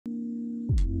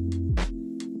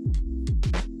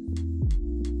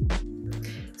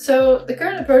So the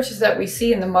current approaches that we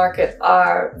see in the market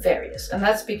are various, and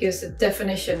that's because the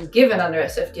definition given under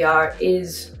SFDR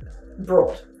is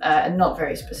broad and not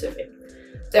very specific.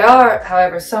 There are,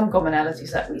 however, some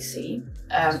commonalities that we see.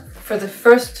 For the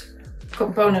first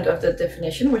component of the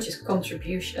definition, which is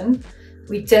contribution,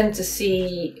 we tend to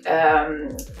see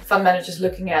fund managers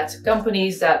looking at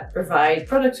companies that provide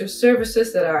products or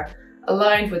services that are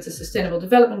aligned with the Sustainable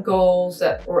Development Goals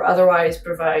or otherwise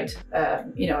provide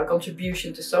a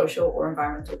contribution to social or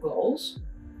environmental goals.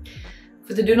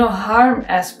 For the do no harm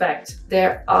aspect,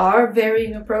 there are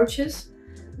varying approaches.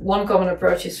 One common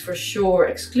approach is for sure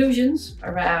exclusions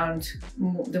around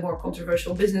the more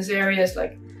controversial business areas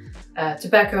like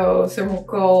tobacco, thermal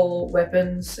coal,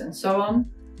 weapons, and so on.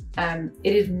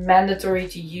 It is mandatory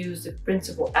to use the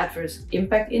principal adverse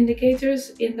impact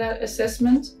indicators in that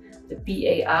assessment, the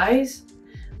PAIs,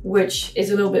 which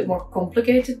is a little bit more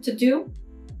complicated to do.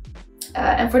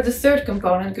 And for the third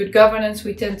component, good governance,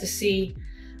 we tend to see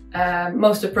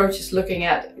most approaches looking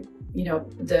at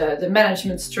the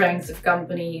management strength of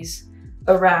companies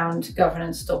around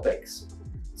governance topics.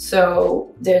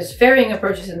 So there's varying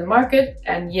approaches in the market,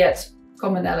 and yet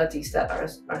commonalities that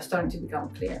are starting to become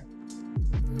clear.